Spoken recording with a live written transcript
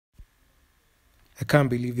I can't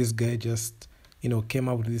believe this guy just, came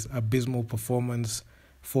up with this abysmal performance,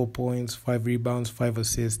 4 points, 5 rebounds, 5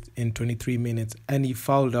 assists in 23 minutes, and he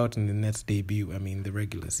fouled out in the Nets debut. I mean, the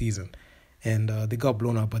regular season, and they got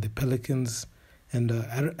blown out by the Pelicans, and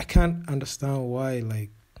I can't understand why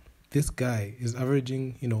this guy is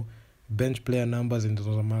averaging bench player numbers and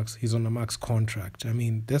he's on a max contract. I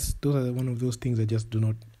mean, those are one of those things I just do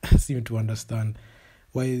not seem to understand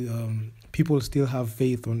why people still have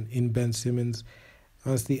faith in Ben Simmons.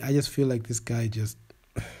 Honestly, I just feel like this guy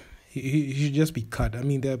he should just be cut. I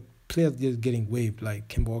mean, there are players just getting waived, like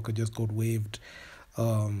Kemba Walker just got waived. We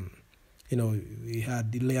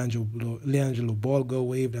had Leangelo Ball go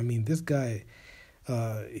waived. I mean, this guy,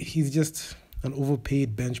 he's just an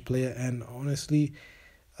overpaid bench player, and honestly,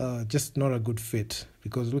 just not a good fit,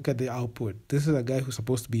 because look at the output. This is a guy who's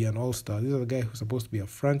supposed to be an all-star. This is a guy who's supposed to be a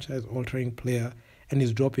franchise-altering player, and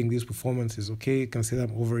he's dropping these performances. Okay, you can say that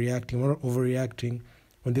I'm overreacting. We're not overreacting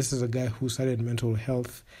when this is a guy who started mental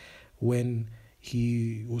health when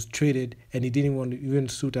he was traded, and he didn't want to even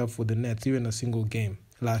suit up for the Nets, even a single game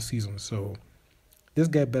last season. So this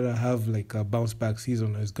guy better have a bounce-back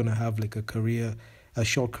season. He's going to have a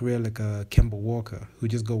short career like a Kemba Walker, who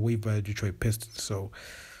just got waived by the Detroit Pistons. So,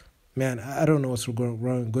 man, I don't know what's going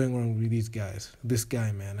wrong with these guys. This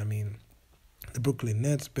guy, man, I mean, the Brooklyn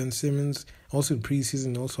Nets, Ben Simmons, also in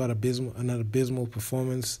preseason, also had an abysmal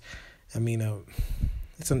performance. I mean,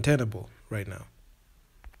 it's untenable right now.